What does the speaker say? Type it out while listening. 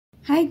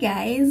Hi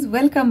guys,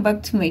 welcome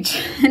back to my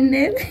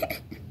channel.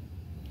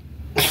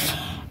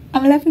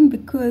 I'm laughing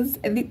because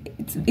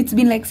it's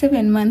been like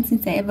 7 months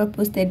since I ever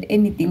posted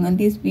anything on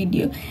this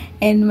video,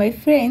 and my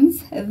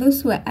friends,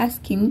 those who are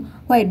asking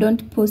why I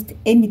don't post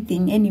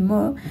anything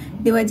anymore,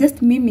 they were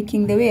just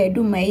mimicking the way I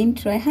do my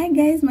intro. Hi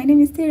guys, my name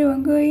is Terry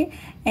Wangoi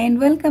and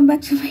welcome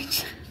back to my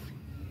channel.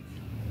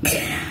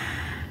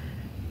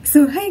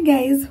 So hi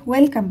guys,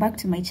 welcome back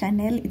to my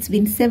channel. It's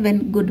been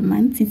 7 good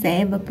months since I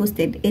ever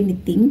posted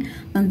anything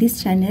on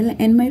this channel,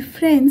 and my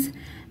friends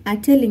are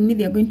telling me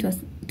they're going to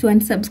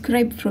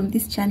unsubscribe from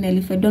this channel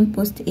if I don't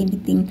post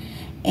anything.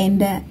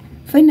 And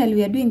finally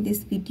we are doing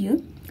this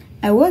video.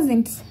 I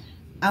wasn't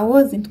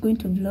going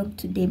to vlog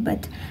today,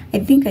 but I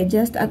think I've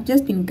just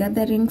been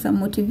gathering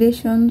some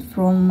motivation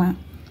from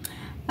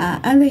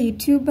other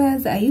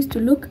YouTubers I used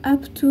to look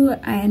up to,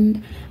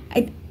 and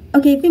I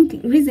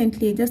think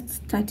recently I just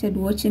started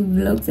watching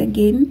vlogs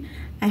again.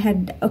 I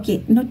had,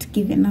 not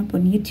given up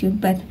on YouTube,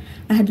 but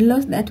I had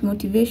lost that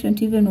motivation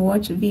to even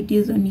watch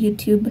videos on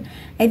YouTube.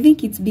 I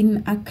think it's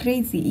been a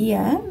crazy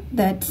year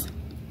that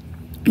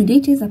it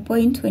reaches a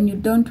point when you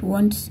don't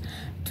want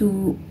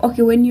to,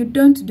 when you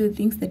don't do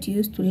things that you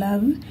used to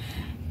love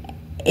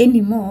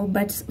anymore.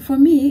 But for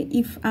me,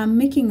 if I'm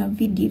making a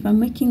video, if I'm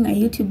making a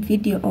YouTube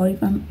video, or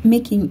if I'm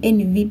making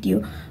any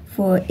video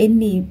for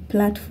any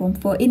platform,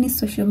 for any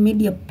social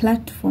media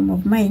platform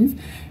of mine,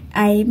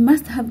 I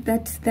must have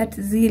that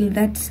zeal,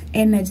 that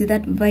energy,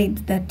 that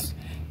vibe that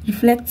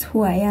reflects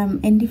who I am.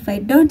 And if I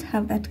don't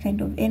have that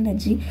kind of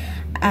energy,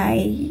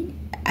 I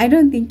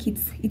don't think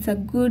it's a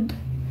good,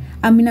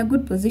 I'm in a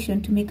good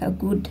position to make a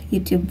good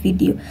YouTube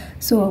video.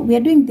 So we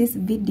are doing this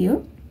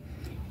video.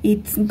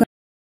 It's the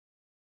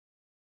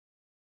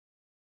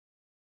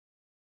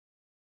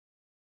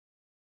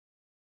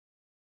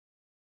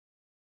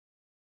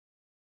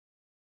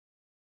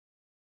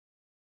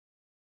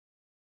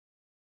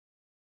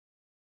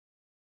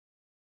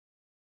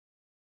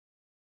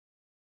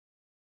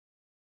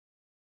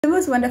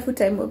most wonderful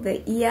time of the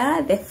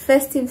year. The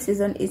festive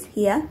season is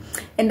here,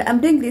 and I'm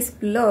doing this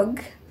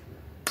vlog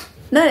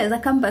not as a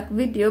comeback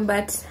video,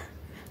 but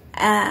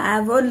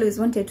I've always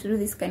wanted to do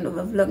this kind of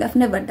a vlog. I've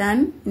never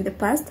done in the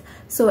past,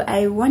 so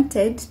I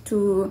wanted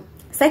to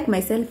psych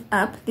myself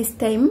up this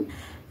time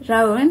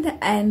round,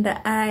 and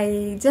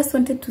I just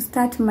wanted to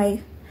start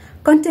my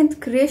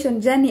content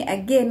creation journey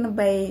again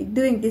by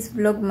doing this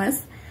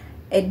Vlogmas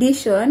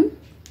edition,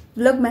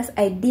 Vlogmas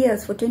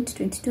ideas for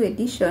 2022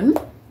 edition.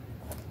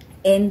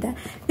 And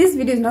this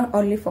video is not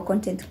only for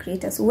content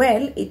creators.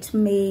 Well, it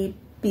may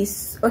be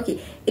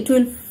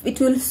it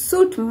will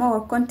suit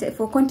more content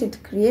for content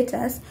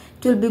creators.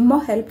 It will be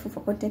more helpful for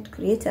content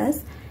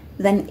creators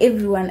than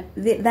anyone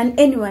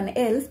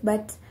else,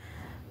 but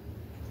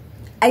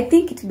I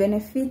think it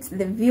benefits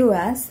the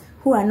viewers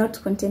who are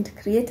not content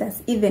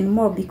creators even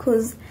more,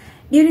 because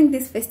during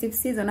this festive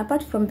season,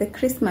 apart from the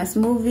Christmas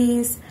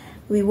movies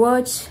we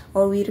watch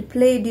or we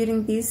replay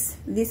during this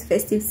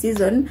festive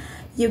season,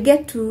 you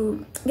get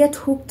to get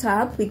hooked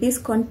up with this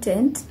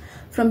content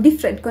from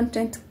different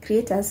content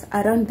creators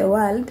around the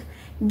world,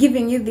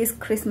 giving you this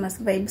Christmas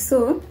vibe.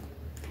 So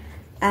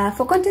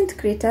for content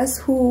creators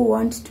who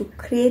want to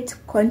create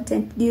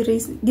content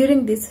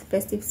during this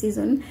festive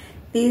season,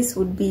 this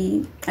would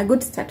be a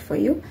good start for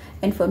you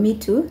and for me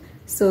too.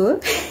 So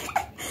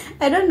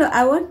I don't know,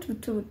 I want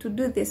to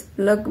do this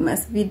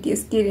Vlogmas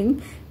videos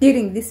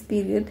during this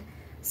period.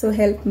 So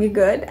help me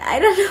God. I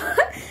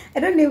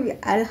don't know if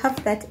I'll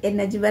have that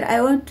energy, but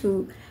I want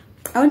to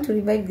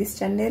revive this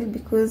channel,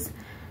 because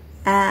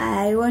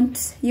I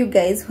want you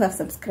guys who have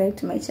subscribed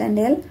to my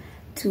channel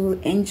to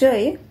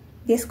enjoy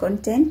this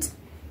content,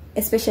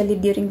 especially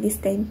during this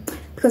time,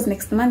 because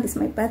next month is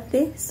my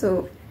birthday.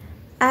 So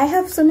I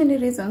have so many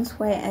reasons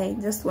why I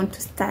just want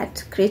to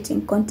start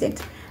creating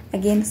content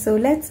again. So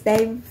let's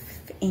dive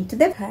into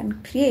the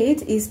hand.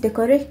 Create is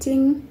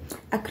decorating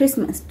a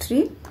Christmas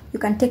tree. You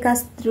can take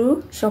us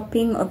through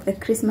shopping of the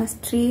Christmas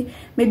tree.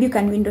 Maybe you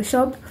can window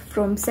shop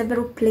from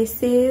several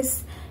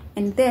places,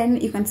 and then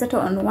you can settle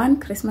on one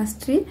Christmas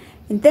tree,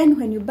 and then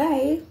when you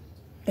buy,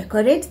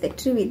 decorate the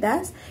tree with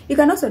us. You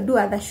can also do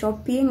other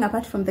shopping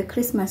apart from the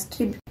Christmas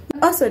tree. You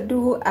can also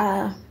do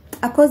a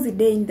cozy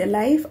day in the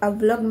life, a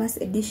Vlogmas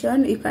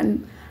edition. You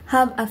can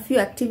have a few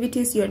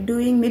activities you're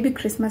doing, maybe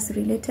Christmas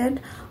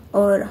related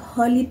or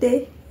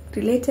holiday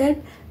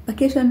related,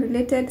 vacation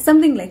related,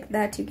 something like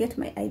that. You get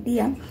my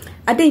idea.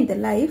 A day in the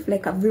life,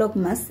 like a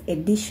Vlogmas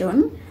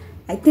edition.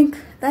 I think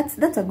that's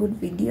a good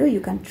video.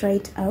 You can try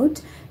it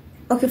out.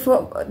 Okay,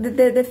 for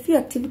the few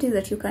activities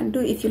that you can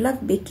do, if you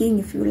love baking,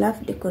 if you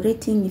love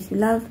decorating, if you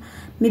love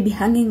maybe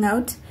hanging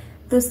out,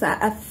 those are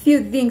a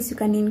few things you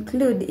can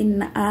include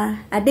in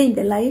a day in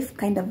the life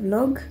kind of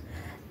vlog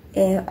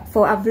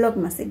for a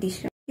Vlogmas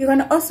edition. You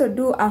can also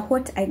do a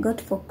what I got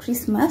for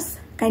Christmas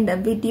kind of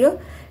video,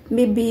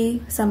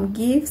 maybe some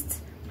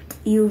gifts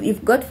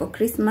you've got for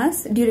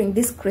Christmas during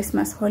this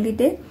Christmas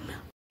holiday.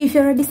 If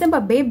you're a December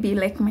baby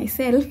like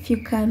myself, you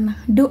can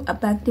do a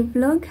birthday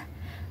vlog,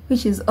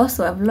 which is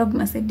also a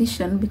Vlogmas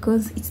edition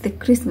because it's the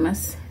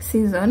Christmas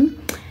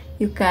season.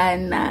 You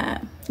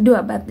can do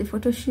a birthday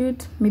photo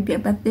shoot, maybe a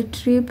birthday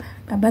trip,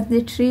 a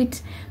birthday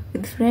treat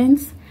with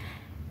friends,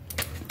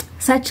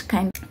 such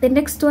kind. The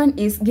next one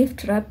is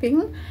gift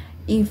wrapping.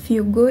 If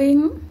you're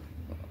going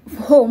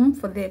home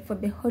for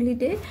the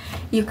holiday,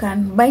 you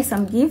can buy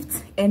some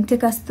gifts and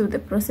take us through the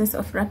process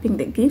of wrapping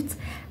the gifts.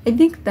 I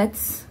think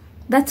that's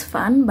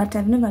fun, but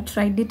I've never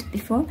tried it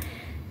before.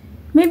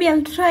 Maybe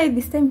I'll try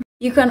this time.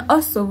 You can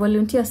also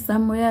volunteer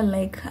somewhere,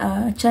 like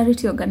a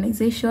charity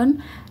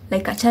organization,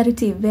 like a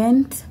charity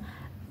event,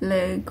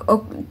 like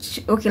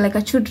okay, like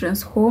a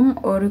children's home,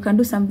 or you can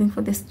do something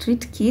for the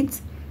street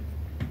kids.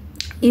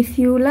 If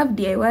you love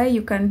DIY,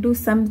 you can do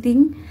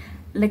something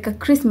like a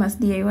Christmas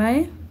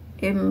DIY.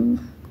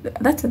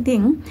 That's a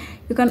thing.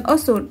 You can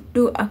also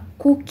do a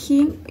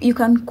cooking. You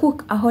can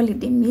cook a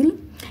holiday meal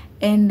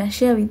and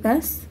share with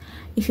us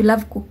if you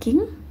love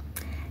cooking.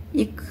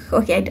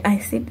 Okay, I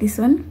said this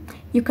one.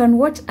 You can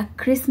watch a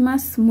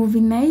Christmas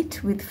movie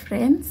night with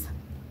friends.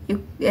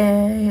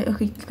 Okay,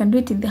 you can do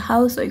it in the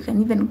house, or you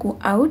can even go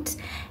out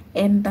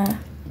and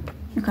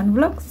you can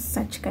vlog,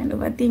 such kind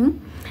of a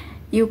thing.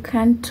 You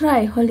can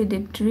try holiday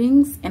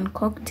drinks and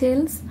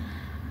cocktails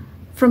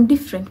from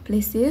different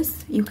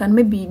places. You can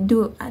maybe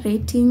do a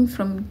rating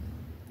from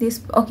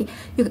this, okay,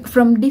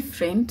 from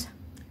different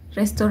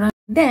restaurants.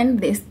 Then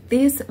there's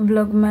this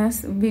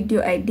Vlogmas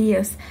video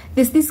ideas.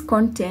 There's this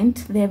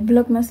content, the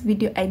Vlogmas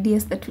video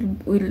ideas that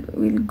will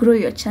grow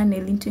your channel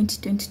in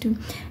 2022.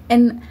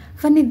 And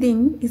funny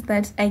thing is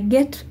that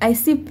I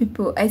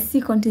see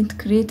content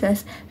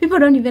creators, people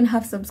don't even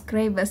have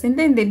subscribers, and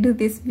then they do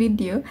this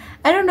video.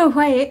 I don't know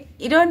why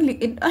it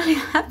only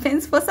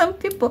happens for some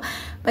people,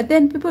 but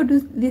then people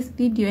do this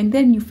video, and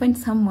then you find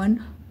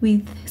someone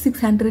with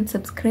 600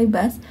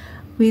 subscribers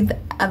with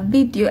a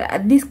video,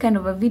 this kind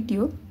of a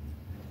video,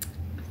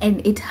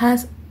 and it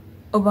has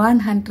over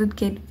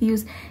 100k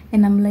views,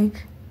 and I'm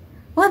like,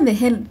 what the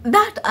hell?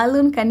 That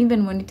alone can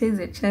even monetize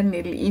your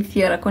channel if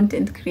you're a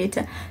content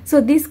creator.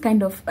 So this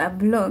kind of a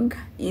vlog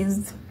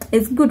is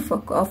good for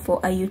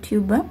a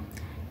YouTuber.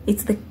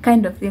 It's the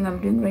kind of thing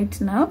I'm doing right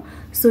now,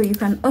 so you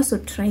can also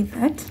try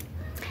that.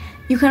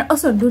 You can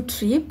also do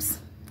trips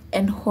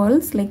and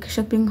hauls, like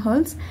shopping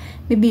hauls.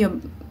 Maybe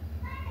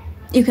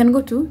you can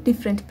go to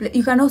different places.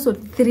 You can also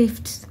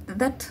thrift.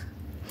 That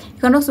you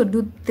can also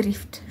do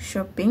thrift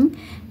shopping,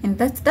 and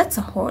that's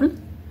a haul.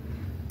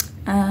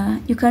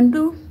 You can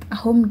do a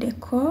home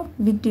decor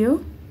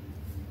video,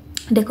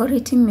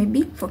 decorating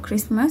maybe for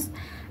Christmas.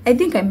 I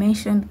think I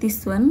mentioned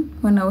this one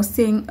when I was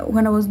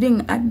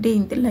doing a day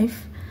in the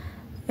life,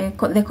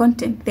 the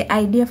content, the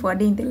idea for a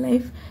day in the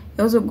life.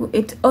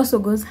 It also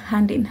goes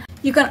hand in hand.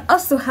 You can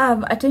also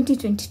have a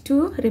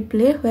 2022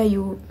 replay where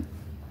you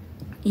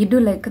do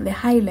like the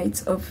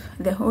highlights of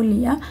the whole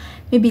year,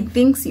 maybe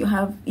things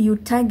you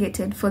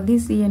targeted for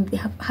this year and they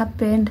have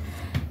happened,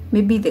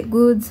 maybe the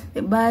goods,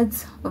 the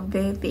bads of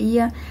the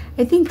year.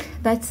 I think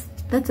that's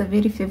a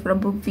very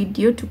favorable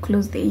video to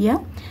close the year.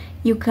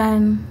 You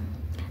can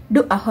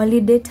do a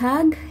holiday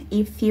tag.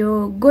 If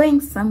you're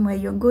going somewhere,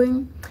 you're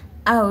going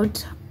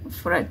out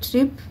for a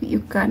trip,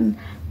 you can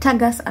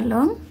tag us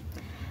along.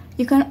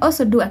 You can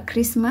also do a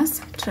Christmas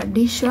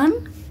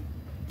tradition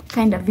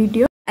kind of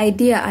video.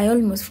 Idea I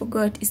almost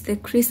forgot is the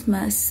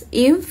Christmas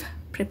Eve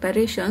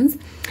preparations.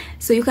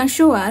 So you can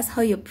show us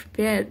how you're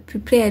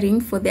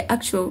preparing for the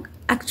actual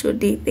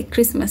day, the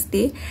Christmas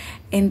day.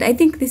 And I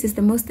think this is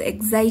the most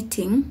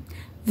exciting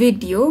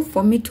video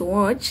for me to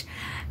watch,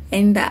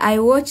 and I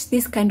watch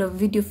this kind of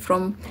video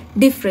from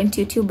different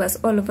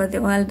YouTubers all over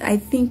the world. I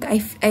think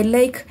I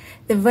like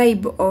the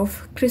vibe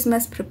of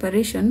Christmas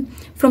preparation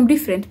from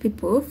different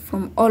people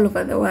from all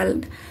over the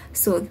world.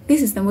 So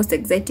this is the most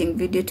exciting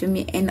video to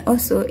me, and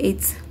also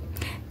it's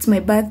my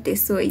birthday,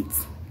 so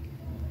it's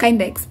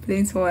kind of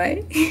explains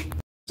why. In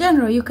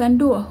general, you can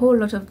do a whole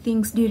lot of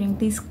things during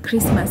this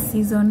Christmas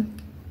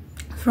season,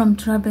 from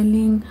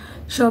traveling,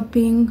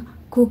 shopping,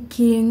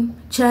 cooking,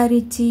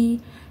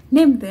 charity,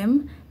 name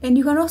them. And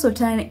you can also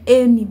turn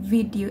any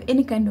video,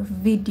 any kind of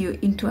video,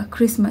 into a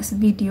Christmas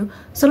video,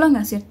 so long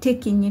as you're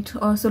taking it,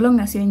 or so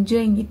long as you're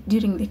enjoying it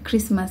during the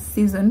Christmas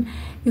season.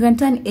 You can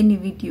turn any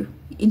video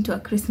into a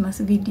Christmas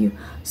video.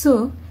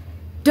 So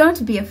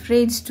don't be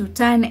afraid to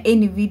turn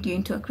any video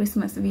into a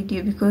Christmas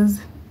video, because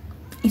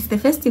it's the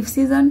festive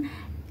season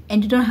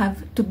and you don't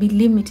have to be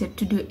limited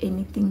to do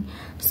anything.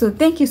 So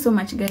thank you so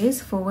much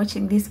guys for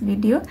watching this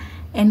video,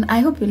 and I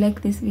hope you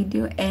like this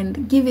video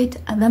and give it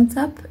a thumbs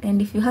up.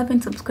 And if you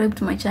haven't subscribed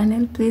to my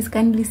channel, please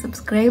kindly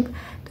subscribe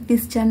to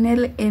this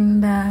channel.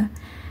 And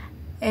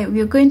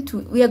we are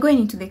going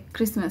into the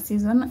Christmas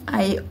season.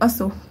 I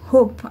also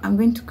hope I'm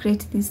going to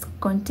create this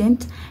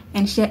content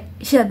and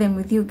share them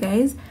with you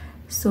guys.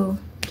 So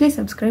please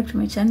subscribe to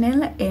my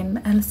channel,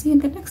 and I'll see you in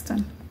the next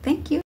one.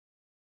 Thank you.